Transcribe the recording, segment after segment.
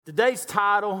Today's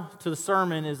title to the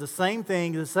sermon is the same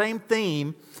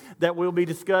theme that we'll be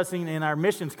discussing in our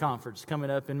missions conference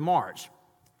coming up in March.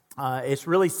 It's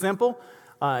really simple.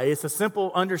 It's a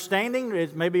simple understanding.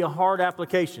 It may be a hard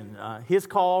application. His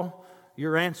call,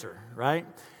 your answer, right?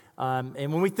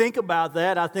 And when we think about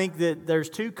that, I think that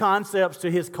there's two concepts to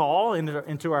his call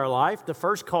into our life. The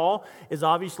first call is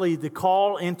obviously the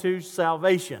call into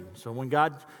salvation. So when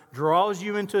God draws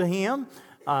you into him,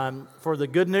 for the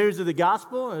good news of the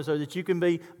gospel, so that you can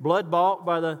be blood-bought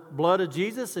by the blood of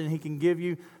Jesus, and he can give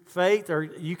you faith, or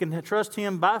you can trust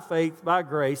him by faith, by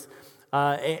grace,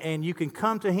 and you can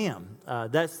come to him.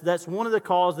 That's one of the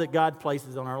calls that God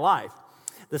places on our life.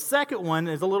 The second one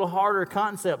is a little harder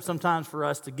concept sometimes for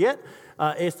us to get.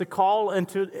 It's the call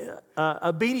into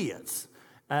obedience.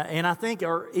 And I think,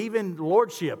 or even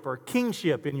lordship or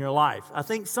kingship in your life. I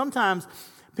think sometimes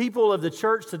people of the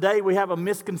church today, we have a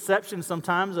misconception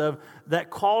sometimes of that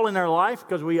call in our life,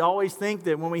 because we always think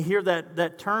that when we hear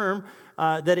that term,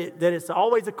 that it's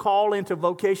always a call into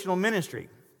vocational ministry.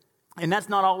 And that's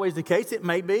not always the case. It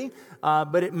may be,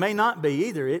 but it may not be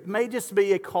either. It may just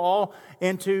be a call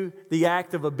into the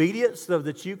act of obedience so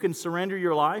that you can surrender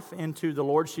your life into the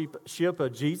lordship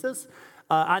of Jesus.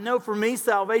 I know for me,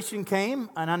 salvation came,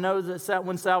 and I know that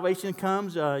when salvation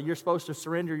comes, you're supposed to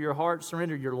surrender your heart,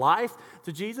 surrender your life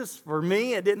to Jesus. For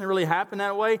me, it didn't really happen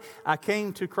that way. I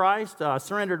came to Christ,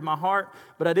 surrendered my heart,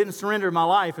 but I didn't surrender my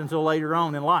life until later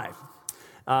on in life.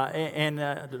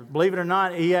 Believe it or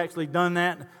not, he actually done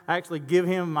that. I actually give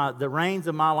him the reins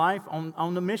of my life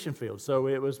on the mission field. So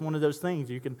it was one of those things.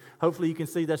 Hopefully you can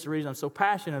see that's the reason I'm so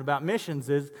passionate about missions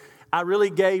is I really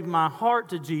gave my heart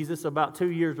to Jesus about 2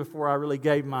 years before I really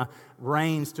gave my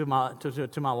reins to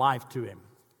my life to him.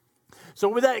 So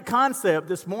with that concept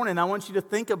this morning, I want you to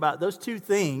think about those two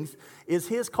things. Is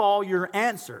his call your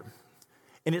answer?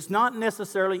 And it's not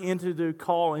necessarily into the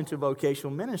call into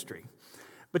vocational ministry.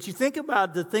 But you think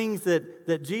about the things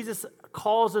that Jesus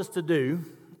calls us to do,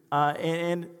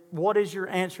 and what is your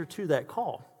answer to that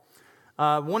call?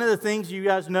 One of the things you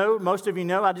guys know, most of you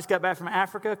know, I just got back from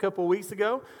Africa a couple of weeks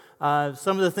ago.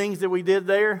 Some of the things that we did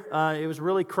there, it was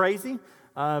really crazy.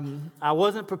 I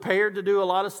wasn't prepared to do a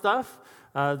lot of stuff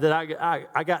that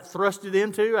I got thrusted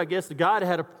into. I guess God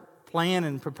had a plan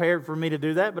and prepared for me to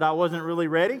do that, but I wasn't really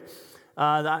ready.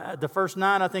 The first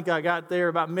night, I think I got there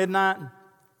about midnight.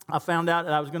 I found out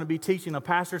that I was going to be teaching a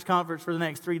pastor's conference for the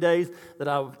next 3 days that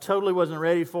I totally wasn't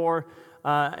ready for.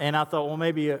 And I thought, well,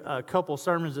 maybe a couple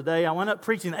sermons a day. I went up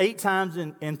preaching 8 times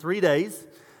in 3 days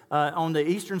on the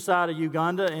eastern side of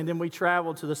Uganda. And then we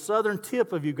traveled to the southern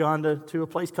tip of Uganda to a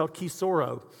place called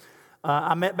Kisoro.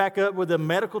 I met back up with the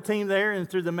medical team there. And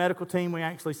through the medical team, we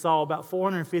actually saw about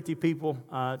 450 people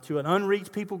to an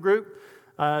unreached people group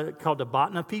called the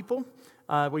Batna people.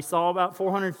 We saw about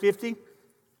 450.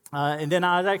 And then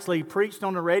I actually preached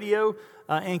on the radio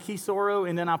in Kisoro,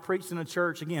 and then I preached in a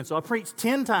church again. So I preached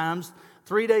 10 times,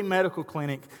 3-day medical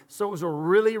clinic. So it was a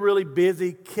really, really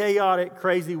busy, chaotic,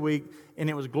 crazy week, and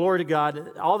it was glory to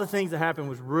God. All the things that happened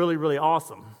was really, really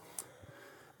awesome.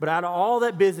 But out of all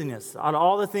that busyness, out of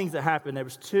all the things that happened, there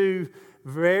was 2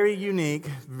 very unique,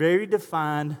 very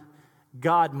defined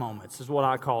God moments, is what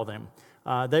I call them.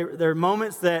 They're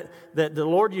moments that the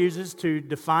Lord uses to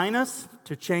define us,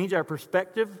 to change our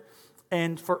perspective,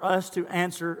 and for us to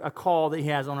answer a call that he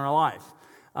has on our life.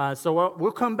 So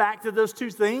we'll come back to those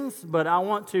 2 things, but I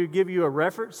want to give you a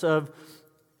reference of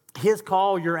his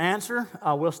call, your answer.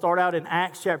 We'll start out in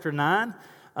Acts chapter 9,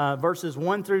 verses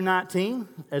 1 through 19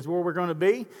 is where we're going to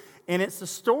be. And it's the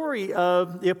story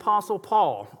of the Apostle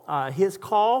Paul, his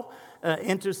call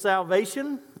into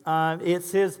salvation.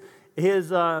 It's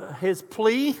his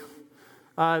plea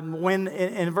when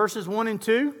in verses 1 and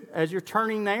 2, as you're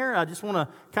turning there, I just want to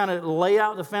kind of lay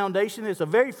out the foundation. It's a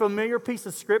very familiar piece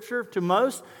of scripture to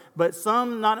most, but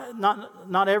some,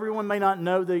 not everyone may not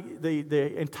know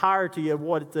the entirety of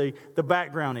what the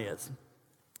background is.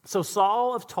 So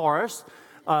Saul of Tarsus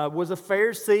was a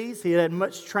Pharisee. He had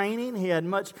much training. He had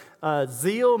much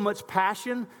zeal, much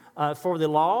passion for the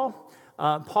law.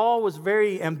 Paul was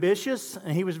very ambitious,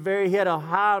 and he had a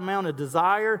high amount of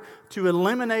desire to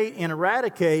eliminate and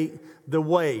eradicate the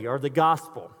way or the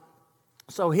gospel.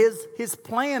 So his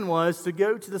plan was to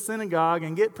go to the synagogue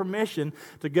and get permission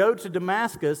to go to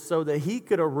Damascus so that he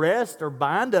could arrest or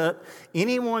bind up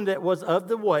anyone that was of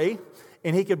the way,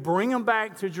 and he could bring them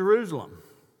back to Jerusalem.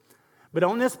 But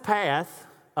on this path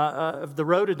of the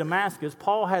road to Damascus,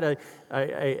 Paul had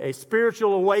a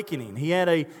spiritual awakening. He had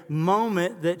a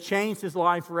moment that changed his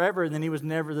life forever, and then he was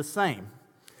never the same.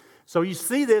 So you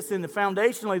see this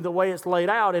foundationally the way it's laid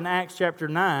out in Acts chapter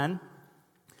 9,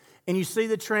 and you see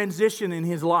the transition in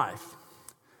his life.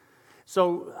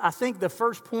 So I think the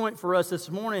first point for us this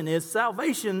morning is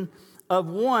salvation of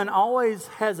one always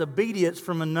has obedience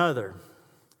from another.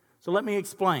 So let me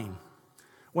explain.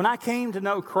 When I came to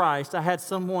know Christ, I had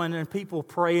someone and people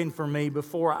praying for me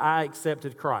before I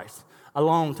accepted Christ, a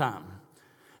long time.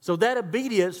 So that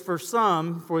obedience for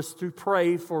some was to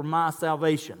pray for my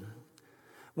salvation.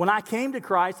 When I came to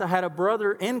Christ, I had a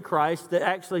brother in Christ that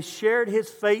actually shared his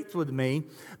faith with me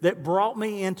that brought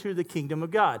me into the kingdom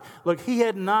of God. Look, he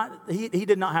did not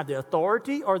have the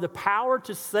authority or the power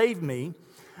to save me,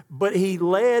 but he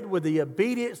led with the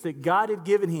obedience that God had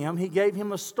given him. He gave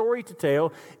him a story to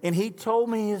tell, and he told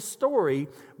me his story,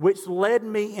 which led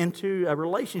me into a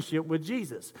relationship with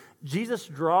Jesus. Jesus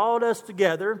drawed us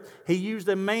together. He used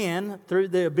a man through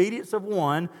the obedience of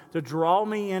one to draw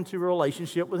me into a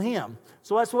relationship with him.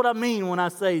 So that's what I mean when I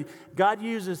say God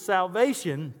uses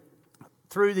salvation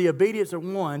through the obedience of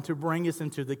one to bring us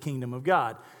into the kingdom of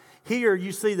God. Here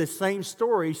you see the same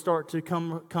story start to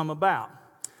come about.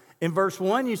 In verse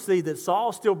 1, you see that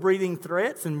Saul, still breathing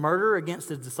threats and murder against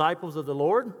the disciples of the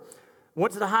Lord,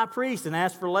 went to the high priest and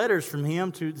asked for letters from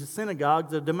him to the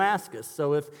synagogues of Damascus.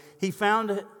 So if he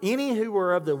found any who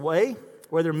were of the way,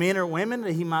 whether men or women,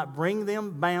 that he might bring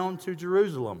them bound to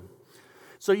Jerusalem.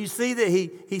 So you see that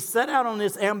he set out on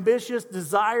this ambitious,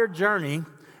 desired journey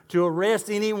to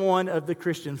arrest anyone of the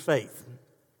Christian faith.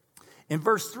 In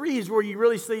verse 3 is where you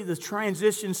really see the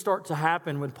transition start to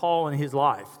happen with Paul in his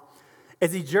life.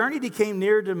 As he journeyed, he came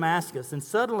near Damascus, and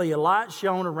suddenly a light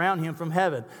shone around him from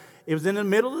heaven. It was in the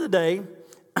middle of the day.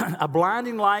 A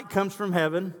blinding light comes from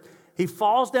heaven. He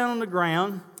falls down on the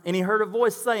ground, and he heard a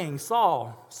voice saying,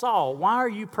 "Saul, Saul, why are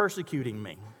you persecuting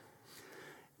me?"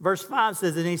 Verse 5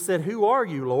 says, and he said, "Who are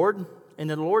you, Lord?" And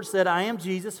the Lord said, "I am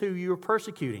Jesus, who you are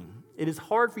persecuting. It is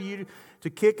hard for you to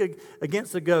kick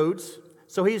against the goads."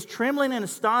 So he is trembling and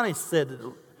astonished, said,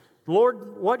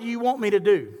 "Lord, what do you want me to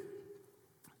do?"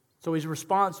 So his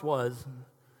response was,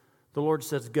 the Lord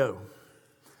says, "Go."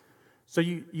 So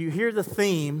you hear the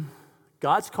theme,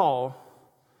 God's call,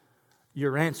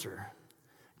 your answer.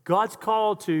 God's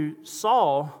call to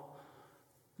Saul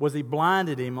was he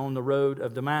blinded him on the road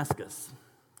of Damascus.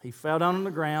 He fell down on the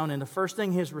ground, and the first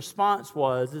thing his response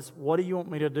was, is, "What do you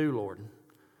want me to do, Lord?"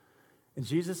 And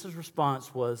Jesus'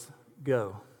 response was,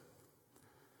 "Go."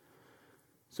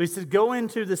 So he said, "Go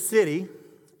into the city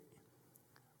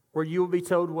where you will be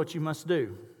told what you must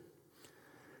do."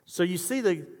 So you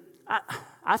see,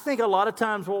 I think a lot of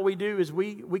times what we do is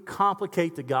we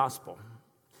complicate the gospel.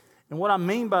 And what I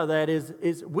mean by that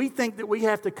is we think that we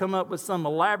have to come up with some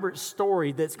elaborate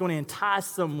story that's going to entice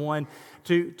someone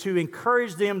to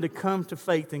encourage them to come to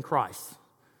faith in Christ.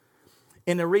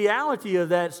 And the reality of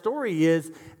that story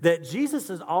is that Jesus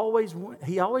always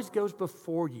goes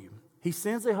before you. He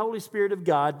sends the Holy Spirit of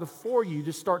God before you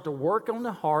to start to work on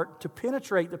the heart, to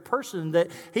penetrate the person that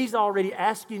He's already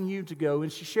asking you to go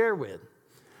and share with.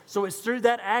 So it's through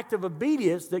that act of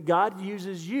obedience that God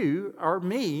uses you or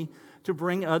me to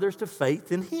bring others to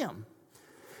faith in Him.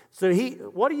 So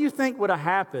what do you think would have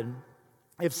happened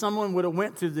if someone would have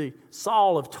went to the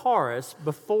Saul of Tarsus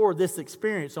before this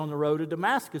experience on the road to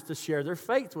Damascus to share their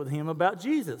faith with him about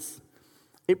Jesus?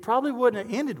 It probably wouldn't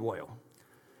have ended well.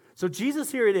 So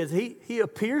Jesus, here it is, he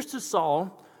appears to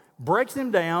Saul, breaks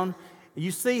him down. You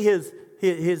see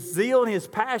his zeal and his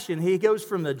passion. He goes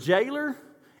from the jailer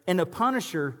and the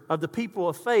punisher of the people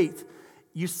of faith.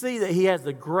 You see that he has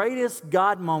the greatest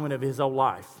God moment of his whole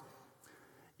life.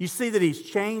 You see that he's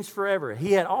changed forever.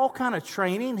 He had all kind of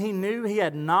training. He knew, he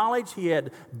had knowledge, he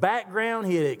had background,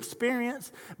 he had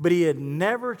experience, but he had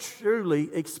never truly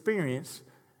experienced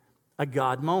a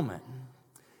God moment.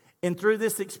 And through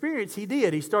this experience, he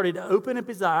did. He started to open up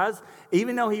his eyes.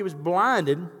 Even though he was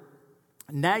blinded,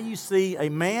 now you see a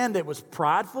man that was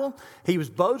prideful, he was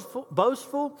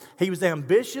boastful, he was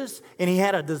ambitious, and he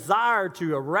had a desire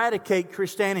to eradicate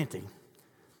Christianity.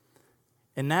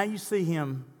 And now you see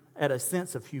him at a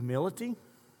sense of humility,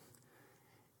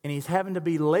 and he's having to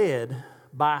be led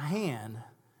by hand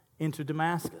into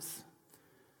Damascus.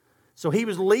 So he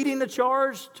was leading the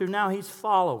charge to now he's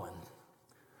following.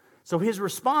 So his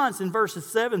response in verses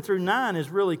 7 through 9 is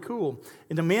really cool.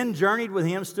 And the men journeyed with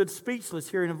him, stood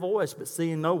speechless, hearing a voice, but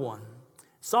seeing no one.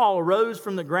 Saul arose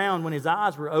from the ground when his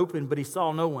eyes were opened, but he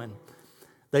saw no one.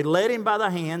 They led him by the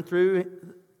hand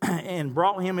through and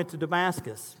brought him into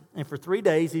Damascus. And for 3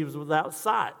 days he was without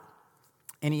sight,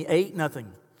 and he ate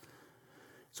nothing.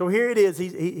 So here it is.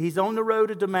 He's on the road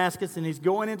to Damascus, and he's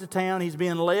going into town. He's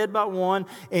being led by one,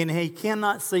 and he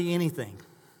cannot see anything.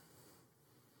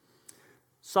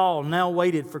 Saul now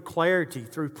waited for clarity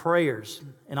through prayers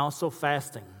and also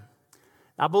fasting.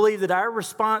 I believe that our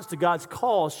response to God's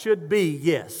call should be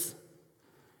yes.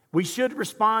 We should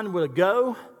respond with a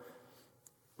go,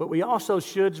 but we also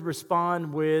should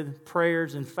respond with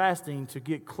prayers and fasting to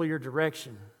get clear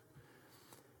direction.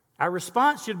 Our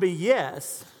response should be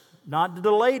yes, not the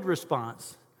delayed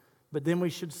response, but then we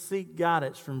should seek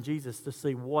guidance from Jesus to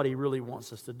see what he really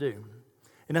wants us to do.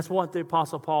 And that's what the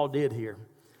Apostle Paul did here.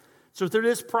 So through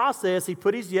this process, he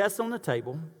put his yes on the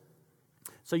table.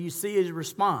 So you see his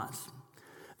response.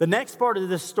 The next part of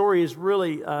this story is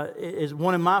really is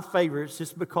one of my favorites,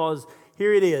 just because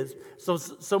here it is.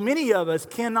 So many of us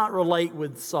cannot relate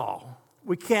with Saul.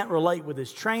 We can't relate with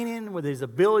his training, with his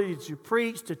ability to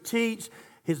preach, to teach,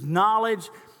 his knowledge.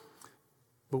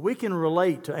 But we can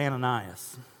relate to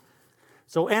Ananias.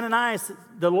 So Ananias,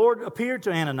 the Lord appeared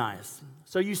to Ananias.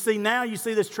 So you see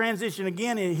this transition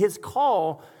again. His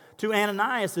call to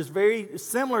Ananias is very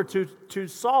similar to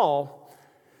Saul.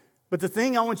 But the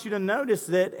thing I want you to notice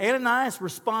that Ananias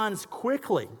responds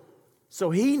quickly. So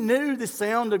he knew the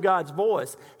sound of God's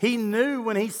voice. He knew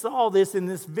when he saw this in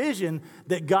this vision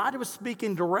that God was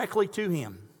speaking directly to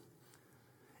him.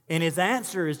 And his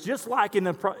answer is just like in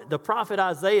the prophet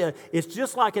Isaiah. It's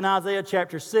just like in Isaiah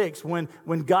chapter 6.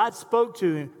 When God spoke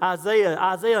to Isaiah,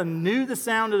 Isaiah knew the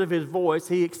sound of his voice.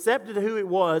 He accepted who it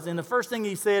was. And the first thing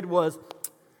he said was,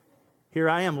 "Here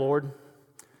I am, Lord."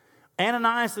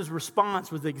 Ananias'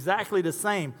 response was exactly the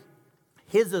same.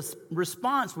 His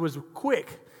response was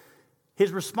quick.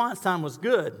 His response time was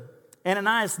good.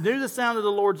 Ananias knew the sound of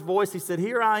the Lord's voice. He said,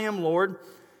 "Here I am, Lord."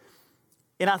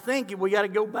 And I think we got to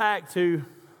go back to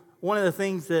one of the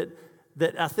things that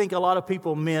I think a lot of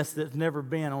people miss that's never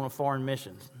been on a foreign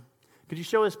mission. Could you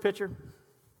show this picture?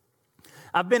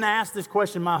 I've been asked this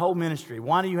question my whole ministry.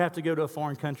 Why do you have to go to a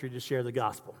foreign country to share the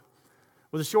gospel?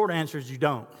 Well, the short answer is you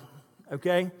don't,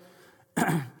 okay?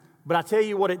 But I tell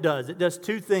you what it does. It does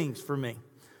two things for me.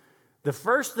 The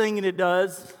first thing that it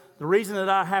does, the reason that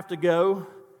I have to go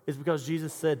is because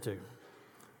Jesus said to.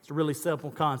 It's a really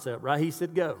simple concept, right? He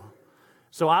said go.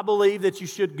 So I believe that you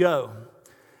should go.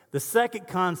 The second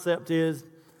concept is,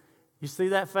 you see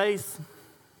that face?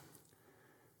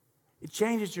 It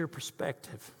changes your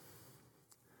perspective.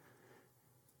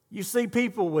 You see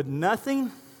people with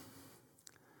nothing,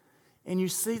 and you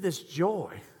see this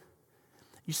joy.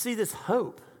 You see this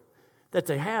hope that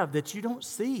they have that you don't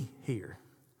see here.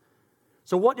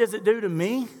 So what does it do to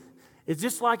me? It's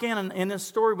just like in this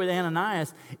story with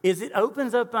Ananias, is it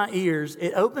opens up my ears,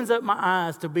 it opens up my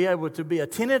eyes to be able to be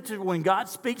attentive to when God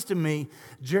speaks to me.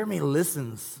 Jeremy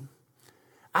listens.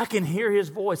 I can hear his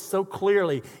voice so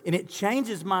clearly, and it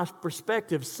changes my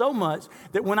perspective so much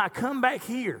that when I come back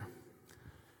here,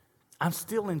 I'm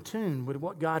still in tune with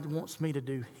what God wants me to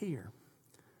do here.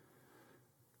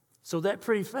 So that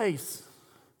pretty face,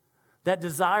 that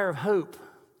desire of hope,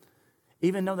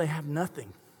 even though they have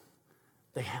nothing,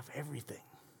 they have everything.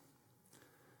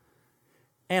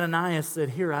 Ananias said,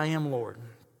 "Here I am, Lord."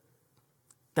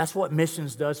 That's what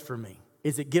missions does for me,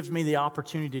 is it gives me the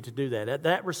opportunity to do that.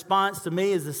 That response to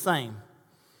me is the same.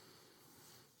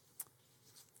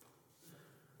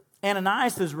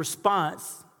 Ananias'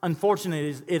 response,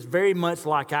 unfortunately, is very much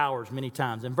like ours many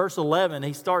times. In verse 11,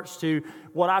 he starts to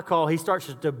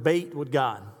debate with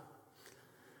God.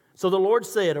 So the Lord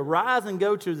said, "Arise and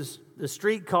go to the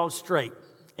street called Straight,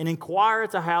 and inquire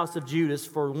at the house of Judas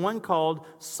for one called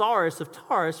Saulus of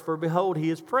Tarsus, for behold,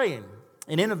 he is praying.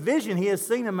 And in a vision he has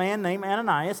seen a man named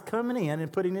Ananias coming in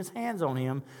and putting his hands on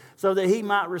him so that he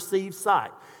might receive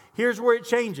sight." Here's where it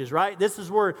changes, right? This is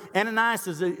where Ananias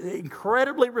is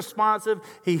incredibly responsive.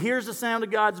 He hears the sound of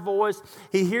God's voice.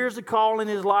 He hears the call in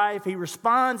his life. He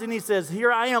responds and he says,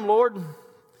 "Here I am, Lord."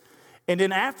 And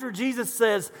then after Jesus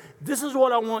says, "This is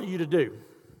what I want you to do,"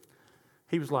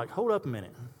 he was like, "Hold up a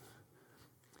minute.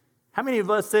 How many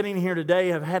of us sitting here today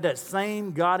have had that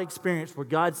same God experience where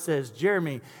God says,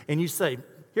 "Jeremy," and you say,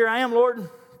 "Here I am, Lord."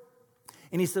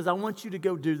 And he says, "I want you to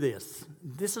go do this.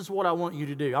 This is what I want you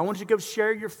to do. I want you to go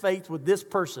share your faith with this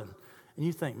person." And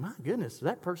you think, "My goodness,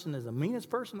 that person is the meanest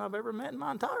person I've ever met in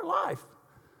my entire life."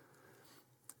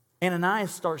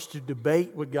 Ananias starts to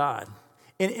debate with God.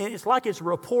 And it's like it's a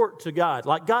report to God.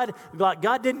 Like God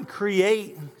didn't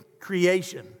create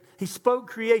creation. He spoke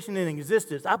creation into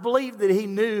existence. I believe that he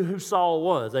knew who Saul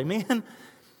was. Amen?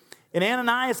 And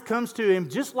Ananias comes to him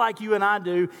just like you and I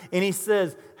do, and he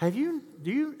says, Have you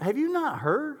not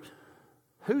heard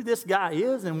who this guy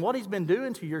is and what he's been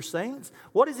doing to your saints?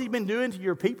 What has he been doing to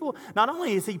your people? Not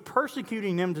only is he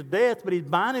persecuting them to death, but he's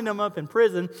binding them up in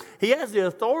prison. He has the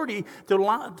authority to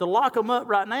lock them up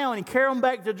right now and carry them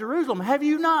back to Jerusalem. Have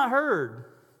you not heard?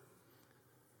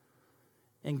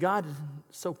 And God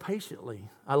so patiently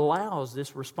allows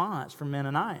this response from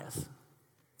Ananias,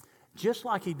 just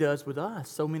like he does with us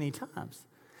so many times.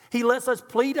 He lets us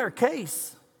plead our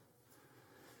case.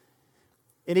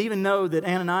 And even though that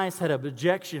Ananias had an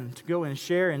objection to go and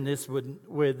share in this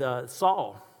with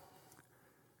Saul,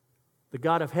 the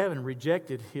God of heaven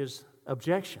rejected his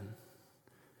objection.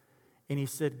 And he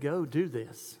said, go do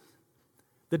this.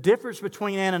 The difference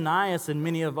between Ananias and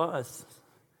many of us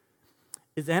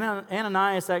is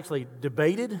Ananias actually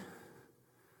debated,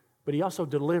 but he also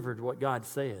delivered what God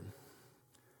said.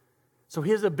 So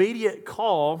his obedient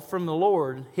call from the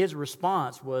Lord, his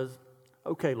response was,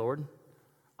 okay, Lord,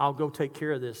 I'll go take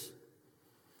care of this.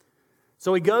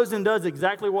 So he goes and does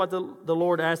exactly what the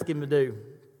Lord asked him to do.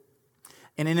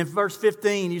 And then in verse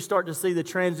 15, you start to see the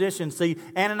transition. See,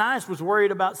 Ananias was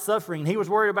worried about suffering. He was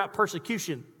worried about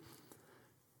persecution.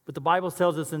 But the Bible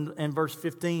tells us in verse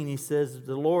 15, he says,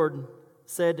 the Lord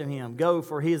said to him, go,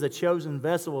 for he is a chosen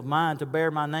vessel of mine to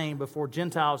bear my name before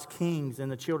Gentiles, kings,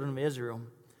 and the children of Israel.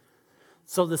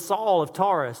 So the Saul of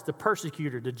Tarsus, the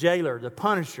persecutor, the jailer, the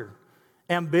punisher,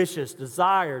 ambitious,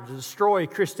 desired to destroy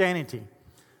Christianity,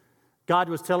 God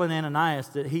was telling Ananias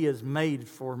that he is made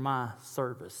for my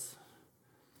service.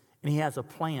 And he has a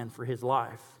plan for his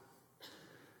life.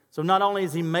 So not only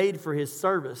is he made for his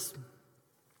service,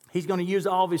 he's going to use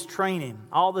all of his training,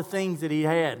 all the things that he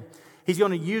had. He's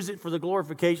going to use it for the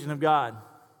glorification of God.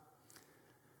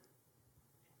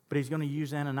 But he's going to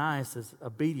use Ananias'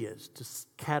 obedience to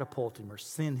catapult him or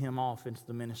send him off into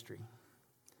the ministry.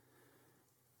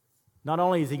 Not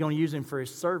only is he going to use him for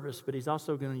his service, but he's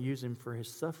also going to use him for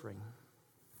his suffering.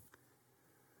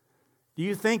 Do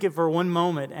you think if for one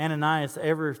moment Ananias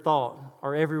ever thought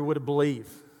or ever would have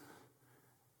believed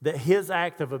that his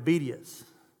act of obedience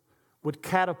would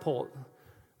catapult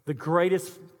the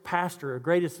greatest pastor, the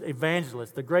greatest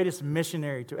evangelist, the greatest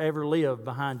missionary to ever live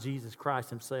behind Jesus Christ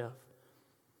himself?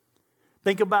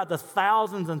 Think about the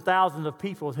thousands and thousands of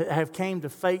people that have came to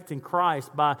faith in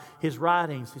Christ by his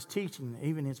writings, his teaching,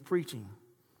 even his preaching.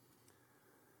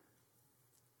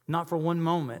 Not for one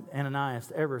moment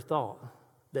Ananias ever thought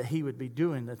that he would be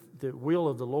doing the will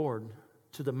of the Lord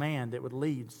to the man that would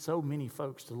lead so many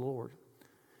folks to the Lord.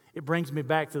 It brings me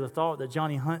back to the thought that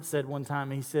Johnny Hunt said one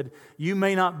time. He said, you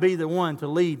may not be the one to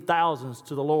lead thousands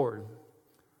to the Lord,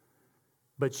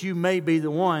 but you may be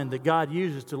the one that God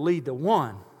uses to lead the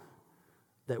one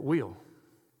that will.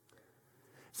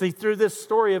 See, through this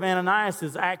story of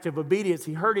Ananias' act of obedience,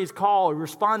 he heard his call, he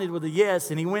responded with a yes,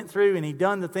 and he went through and he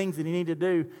done the things that he needed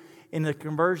to do in the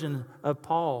conversion of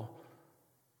Paul.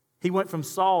 He went from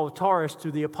Saul of Tarsus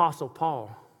to the Apostle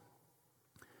Paul.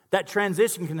 That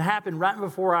transition can happen right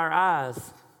before our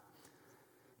eyes.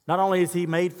 Not only is he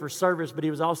made for service, but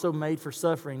he was also made for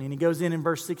suffering. And he goes in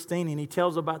verse 16 and he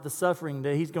tells about the suffering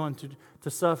that he's going to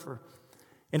suffer.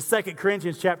 In 2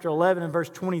 Corinthians chapter 11 and verse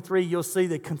 23, you'll see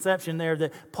the conception there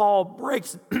that Paul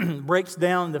breaks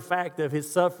down the fact of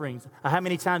his sufferings. How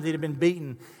many times he'd been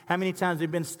beaten, how many times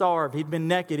he'd been starved, he'd been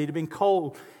naked, he'd been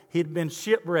cold, he'd been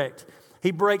shipwrecked.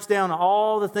 He breaks down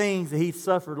all the things that he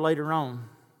suffered later on.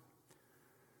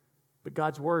 But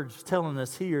God's word is telling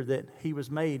us here that he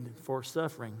was made for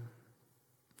suffering.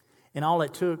 And all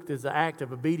it took is the act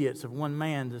of obedience of one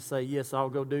man to say, yes,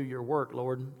 I'll go do your work,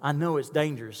 Lord. I know it's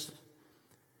dangerous.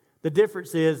 The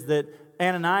difference is that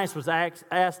Ananias was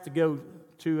asked to go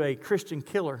to a Christian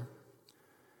killer.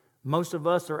 Most of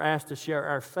us are asked to share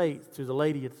our faith to the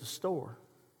lady at the store.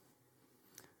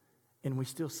 And we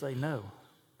still say no.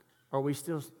 Or we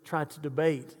still try to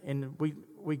debate. And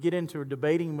we get into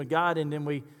debating with God and then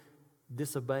we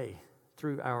disobey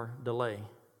through our delay.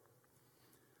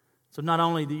 So not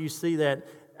only do you see that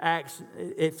Acts,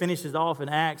 it finishes off in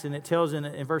Acts and it tells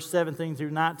in verse 17 through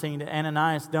 19 that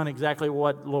Ananias done exactly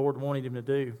what the Lord wanted him to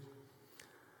do.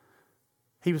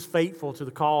 He was faithful to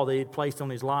the call that he had placed on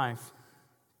his life.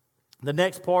 The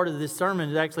next part of this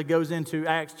sermon actually goes into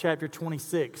Acts chapter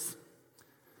 26.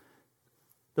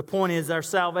 The point is our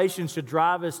salvation should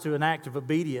drive us to an act of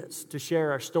obedience to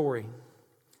share our story.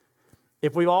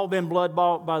 If we've all been blood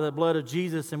bought by the blood of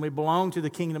Jesus and we belong to the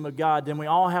kingdom of God, then we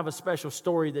all have a special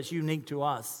story that's unique to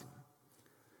us.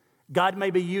 God may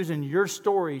be using your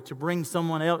story to bring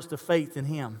someone else to faith in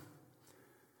him.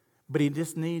 But he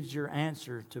just needs your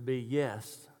answer to be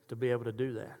yes, to be able to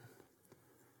do that.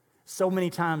 So many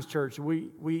times, church,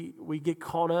 we get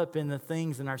caught up in the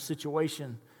things in our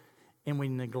situation and we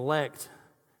neglect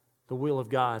the will of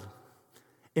God.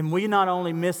 And we not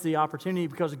only miss the opportunity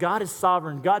because God is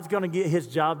sovereign. God's going to get his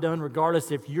job done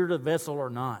regardless if you're the vessel or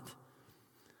not.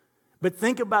 But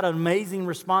think about an amazing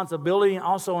responsibility and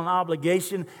also an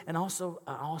obligation and also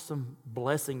an awesome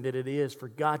blessing that it is for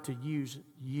God to use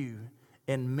you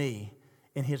and me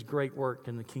in his great work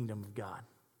in the kingdom of God.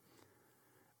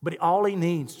 But all he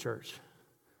needs, church,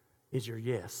 is your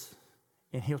yes,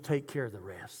 and he'll take care of the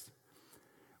rest.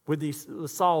 With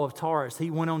Saul of Tarsus, he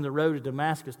went on the road to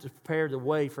Damascus to prepare the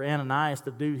way for Ananias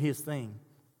to do his thing.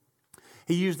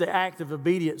 He used the act of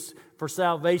obedience for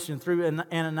salvation through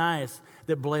Ananias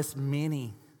that blessed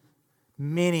many,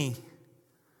 many.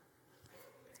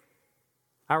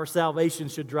 Our salvation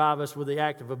should drive us with the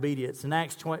act of obedience. In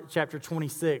Acts chapter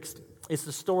 26, it's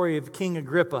the story of King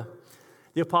Agrippa.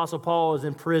 The Apostle Paul is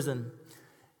in prison.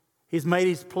 He's made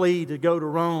his plea to go to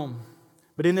Rome.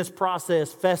 But in this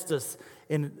process, Festus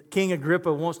and King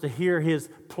Agrippa wants to hear his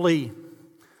plea.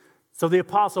 So the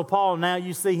Apostle Paul, now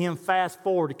you see him fast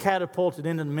forward, catapulted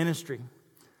into the ministry.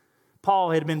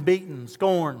 Paul had been beaten,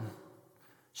 scorned,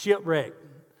 shipwrecked,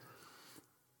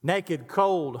 naked,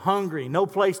 cold, hungry, no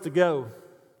place to go.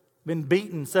 Been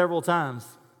beaten several times.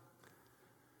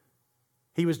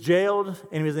 He was jailed,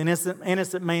 and he was an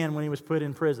innocent man when he was put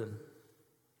in prison.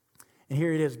 And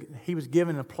here it is. He was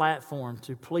given a platform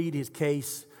to plead his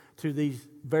case to these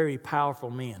very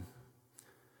powerful men.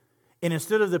 And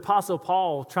instead of the Apostle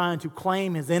Paul trying to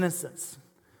claim his innocence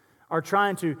or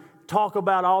trying to talk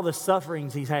about all the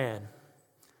sufferings he's had,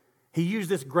 he used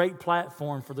this great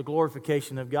platform for the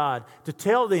glorification of God to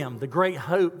tell them the great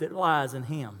hope that lies in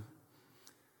him.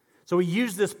 So he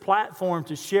used this platform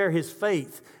to share his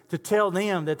faith, to tell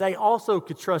them that they also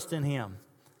could trust in him.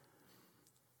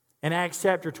 In Acts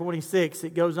chapter 26,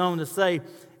 it goes on to say,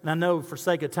 and I know for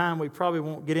sake of time we probably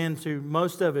won't get into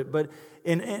most of it, but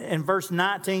in verse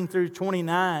 19 through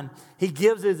 29, he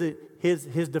gives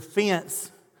his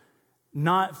defense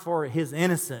not for his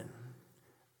innocence,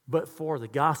 but for the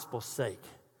gospel's sake.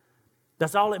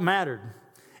 That's all that mattered.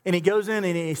 And he goes in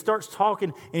and he starts talking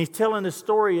and he's telling the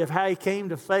story of how he came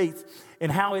to faith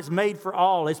and how it's made for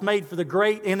all. It's made for the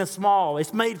great and the small.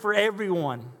 It's made for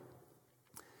everyone.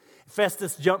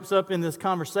 Festus jumps up in this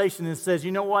conversation and says,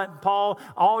 you know what, Paul,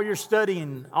 all your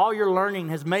studying, all your learning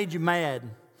has made you mad.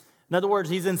 In other words,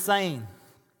 he's insane.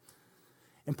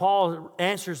 And Paul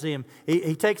answers him.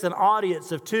 He takes an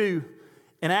audience of two,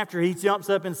 and after he jumps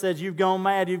up and says, you've gone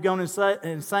mad, you've gone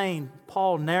insane,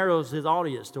 Paul narrows his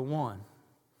audience to one.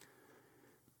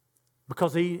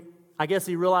 Because I guess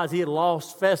he realized he had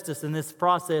lost Festus in this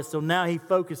process, so now he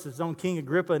focuses on King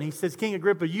Agrippa, and he says, King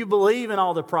Agrippa, you believe in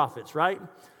all the prophets, right?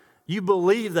 You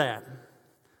believe that.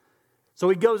 So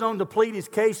he goes on to plead his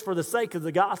case for the sake of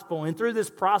the gospel. And through this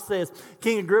process,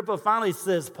 King Agrippa finally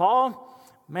says, Paul,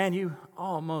 man, you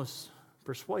almost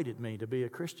persuaded me to be a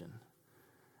Christian.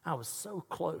 I was so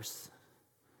close.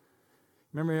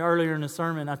 Remember earlier in the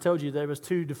sermon, I told you there was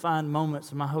two defined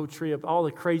moments in my whole trip. All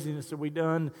the craziness that we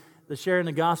done, the sharing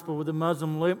the gospel with the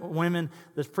Muslim women,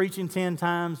 the preaching 10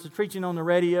 times, the preaching on the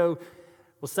radio.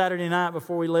 Well, Saturday night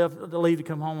before we left to leave to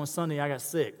come home on Sunday, I got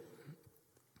sick.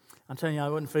 I'm telling you, I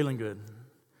wasn't feeling good.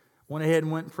 Went ahead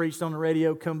and went and preached on the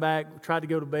radio, come back, tried to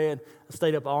go to bed. I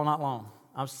stayed up all night long.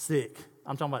 I was sick.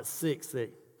 I'm talking about sick.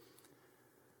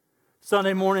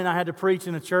 Sunday morning, I had to preach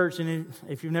in a church, and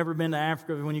if you've never been to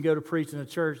Africa, when you go to preach in a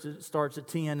church, it starts at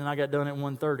 10, and I got done at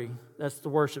 1:30. That's the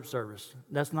worship service.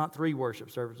 That's not 3 worship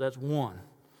services. That's 1.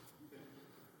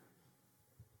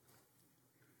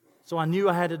 So I knew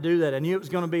I had to do that. I knew it was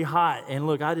going to be hot, and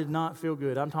look, I did not feel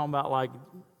good. I'm talking about like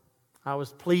I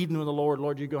was pleading with the Lord,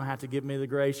 Lord, you're going to have to give me the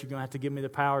grace. You're going to have to give me the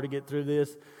power to get through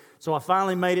this. So I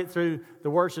finally made it through the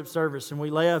worship service, and we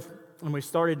left, and we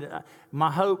started. My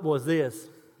hope was this.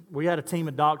 We had a team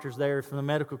of doctors there from the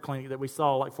medical clinic that we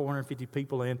saw like 450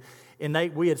 people in,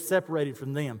 and we had separated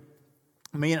from them,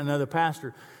 me and another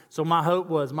pastor. So my hope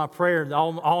was, my prayer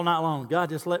all night long, God,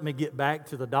 just let me get back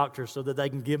to the doctor so that they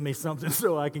can give me something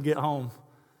so I can get home.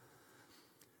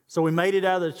 So we made it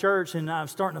out of the church, and I'm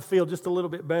starting to feel just a little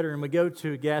bit better, and we go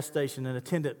to a gas station, and an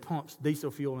attendant pumps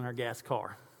diesel fuel in our gas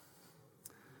car.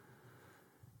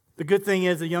 The good thing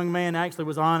is the young man actually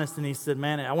was honest, and he said,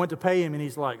 man, I went to pay him, and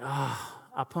he's like,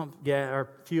 I pumped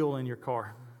fuel in your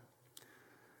car.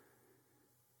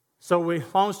 So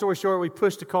long story short, we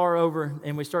pushed the car over,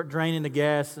 and we start draining the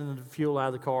gas and the fuel out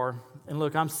of the car. And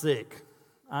look, I'm sick.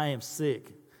 I am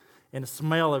sick. And the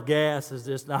smell of gas is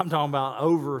just, I'm talking about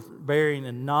overbearing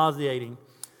and nauseating.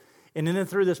 And then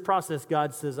through this process,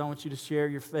 God says, I want you to share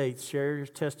your faith, share your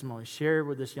testimony, share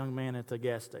with this young man at the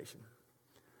gas station.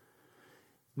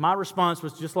 My response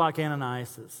was just like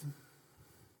Ananias's.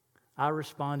 I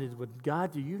responded with,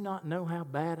 God, do you not know how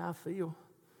bad I feel?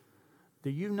 Do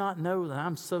you not know that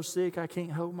I'm so sick I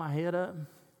can't hold my head up?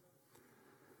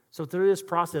 So through this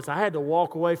process, I had to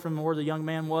walk away from where the young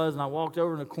man was, and I walked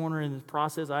over in the corner. In the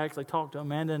process, I actually talked to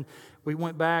Amanda, and we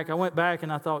went back. I went back,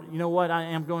 and I thought, you know what?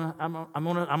 I'm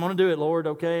gonna do it, Lord.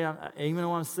 Okay, even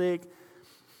though I'm sick,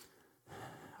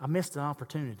 I missed an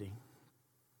opportunity.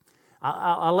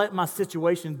 I let my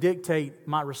situation dictate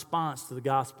my response to the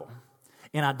gospel,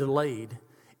 and I delayed.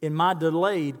 And my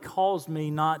delayed caused me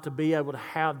not to be able to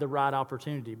have the right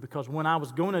opportunity, because when I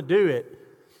was going to do it,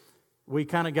 we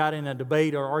kind of got in a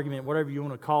debate or argument, whatever you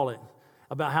want to call it,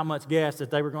 about how much gas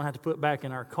that they were going to have to put back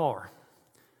in our car.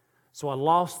 So I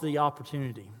lost the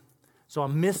opportunity. So I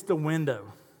missed the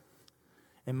window.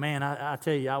 And man, I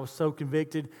tell you, I was so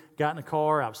convicted, got in the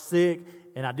car, I was sick,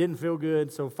 and I didn't feel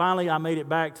good. So finally I made it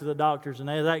back to the doctors, and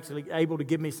they was actually able to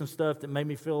give me some stuff that made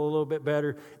me feel a little bit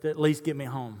better to at least get me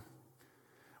home.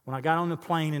 When I got on the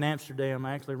plane in Amsterdam,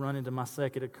 I actually run into my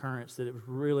second occurrence that it was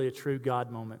really a true God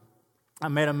moment. I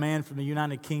met a man from the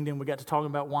United Kingdom. We got to talking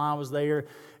about why I was there,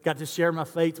 got to share my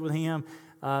faith with him.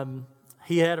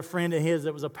 He had a friend of his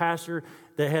that was a pastor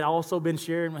that had also been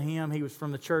sharing with him. He was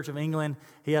from the Church of England.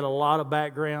 He had a lot of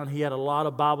background. He had a lot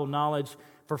of Bible knowledge.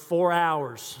 For 4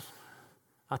 hours,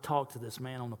 I talked to this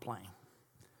man on the plane.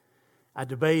 I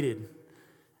debated.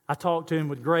 I talked to him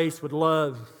with grace, with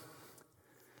love.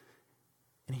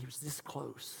 And he was this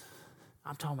close.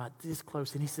 I'm talking about this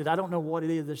close. And he said, I don't know what it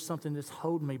is. There's something that's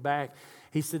holding me back.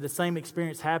 He said, the same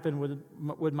experience happened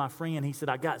with my friend. He said,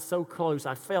 I got so close.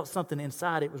 I felt something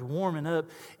inside. It was warming up.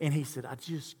 And he said, I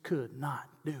just could not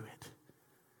do it.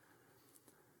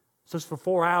 So for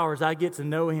 4 hours, I get to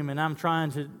know him, and I'm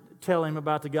trying to tell him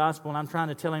about the gospel, and I'm trying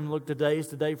to tell him, look, today is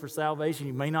the day for salvation.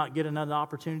 You may not get another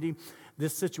opportunity.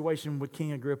 This situation with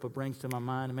King Agrippa brings to my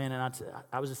mind, man, and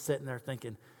I was just sitting there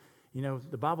thinking, you know,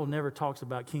 the Bible never talks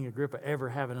about King Agrippa ever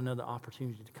having another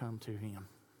opportunity to come to him.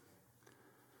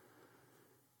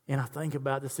 And I think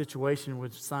about the situation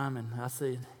with Simon.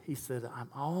 He said, I'm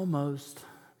almost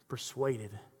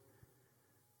persuaded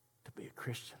to be a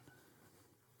Christian.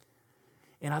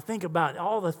 And I think about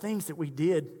all the things that we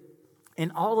did,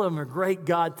 and all of them are great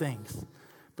God things.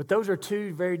 But those are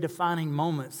two very defining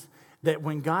moments that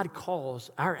when God calls,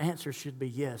 our answer should be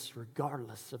yes,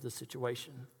 regardless of the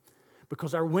situation.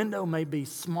 Because our window may be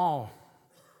small.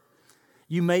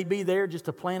 You may be there just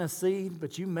to plant a seed,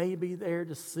 but you may be there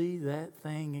to see that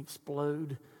thing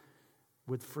explode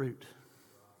with fruit.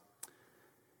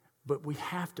 But we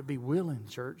have to be willing,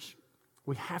 church.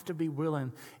 We have to be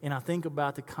willing. And I think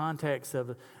about the context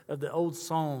of the old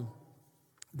song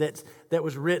that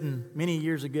was written many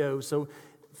years ago. So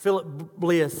Philip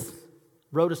Bliss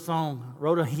wrote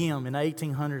a hymn in the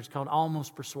 1800s called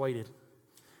Almost Persuaded.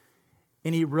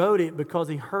 And he wrote it because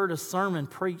he heard a sermon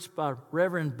preached by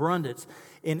Reverend Brundage.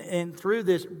 And through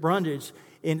this Brundage,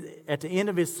 at the end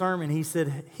of his sermon, he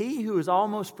said, he who is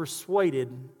almost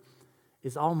persuaded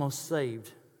is almost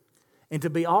saved. And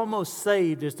to be almost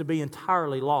saved is to be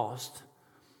entirely lost.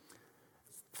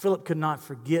 Philip could not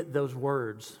forget those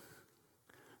words.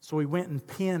 So he went and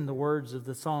penned the words of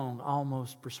the song,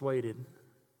 Almost Persuaded.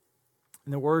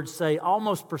 And the words say,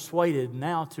 almost persuaded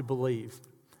now to believe.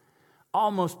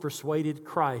 Almost persuaded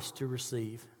Christ to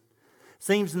receive.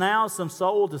 Seems now some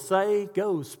soul to say,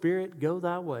 go, Spirit, go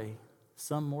thy way.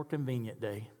 Some more convenient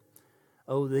day.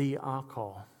 O thee I'll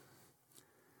call.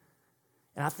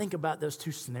 And I think about those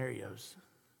two scenarios.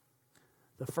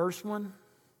 The first one,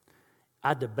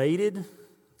 I debated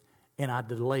and I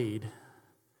delayed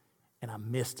and I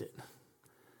missed it.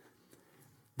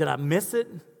 Did I miss it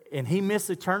and he missed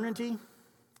eternity?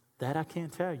 That I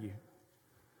can't tell you.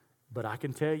 But I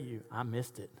can tell you, I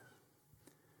missed it.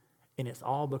 And it's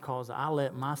all because I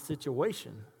let my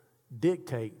situation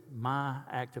dictate my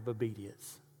act of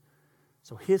obedience.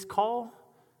 So his call,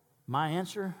 my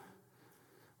answer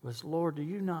was, Lord, do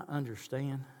you not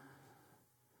understand?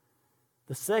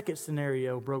 The second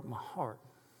scenario broke my heart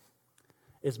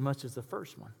as much as the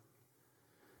first one.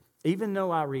 Even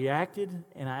though I reacted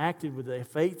and I acted with the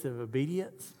faith of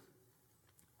obedience,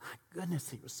 my goodness,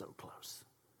 he was so close.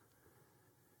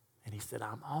 And he said,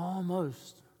 I'm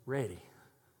almost ready.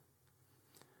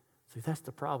 See, that's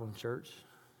the problem, church.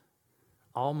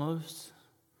 Almost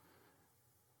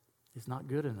is not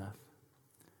good enough.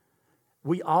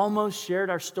 We almost shared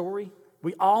our story.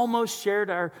 We almost shared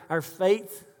our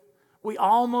faith. We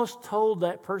almost told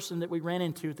that person that we ran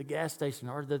into at the gas station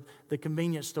or the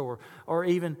convenience store, or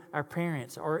even our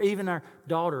parents, or even our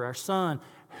daughter, our son,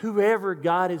 whoever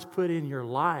God has put in your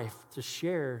life to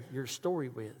share your story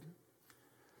with.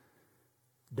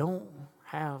 Don't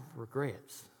have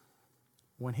regrets.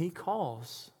 When he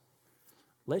calls,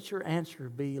 let your answer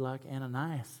be like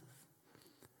Ananias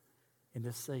and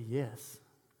just say yes.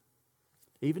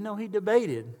 Even though he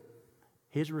debated,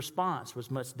 his response was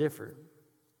much different.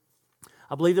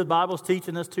 I believe the Bible's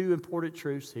teaching us two important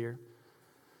truths here.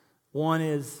 One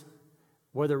is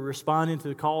whether responding to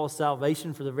the call of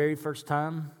salvation for the very first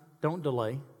time, don't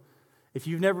delay. If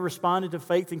you've never responded to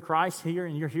faith in Christ here,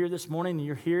 and you're here this morning, and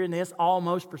you're hearing this,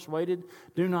 almost persuaded,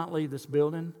 do not leave this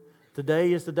building.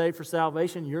 Today is the day for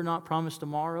salvation. You're not promised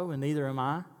tomorrow, and neither am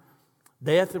I.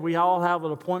 Death, we all have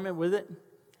an appointment with it.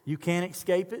 You can't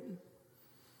escape it.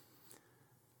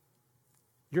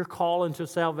 Your call into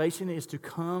salvation is to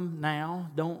come now.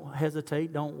 Don't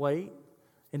hesitate. Don't wait.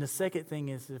 And the second thing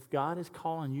is, if God is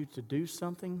calling you to do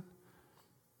something,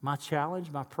 my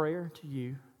challenge, my prayer to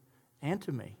you and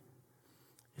to me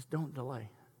is don't delay.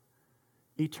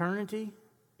 Eternity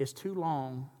is too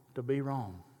long to be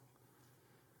wrong.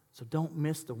 So don't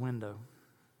miss the window.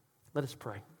 Let us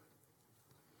pray.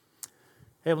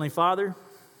 Heavenly Father,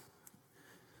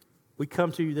 we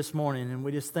come to you this morning and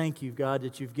we just thank you, God,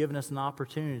 that you've given us an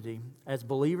opportunity as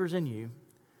believers in you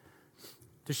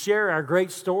to share our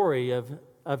great story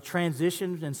of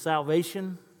transition and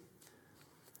salvation.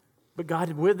 But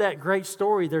God, with that great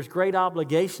story, there's great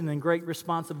obligation and great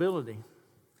responsibility.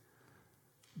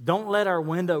 Don't let our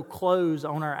window close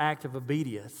on our act of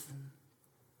obedience.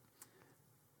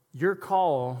 Your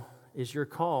call is your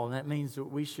call, and that means that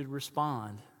we should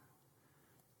respond.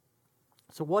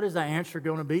 So what is the answer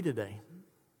going to be today?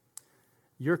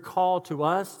 Your call to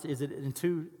us, is it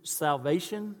into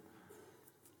salvation,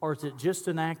 or is it just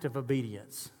an act of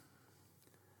obedience?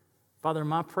 Father,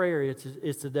 my prayer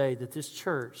is today that this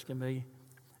church can be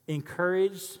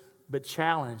encouraged but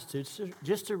challenged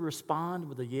to respond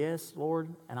with a yes, Lord,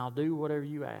 and I'll do whatever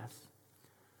you ask.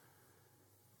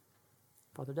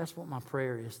 Father, that's what my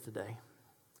prayer is today.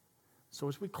 So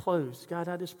as we close, God,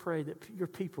 I just pray that your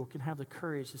people can have the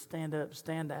courage to stand up,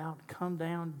 stand out, come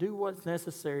down, do what's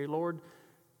necessary, Lord,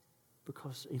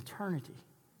 because eternity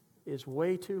is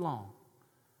way too long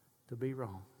to be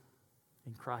wrong.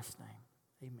 In Christ's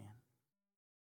name, amen.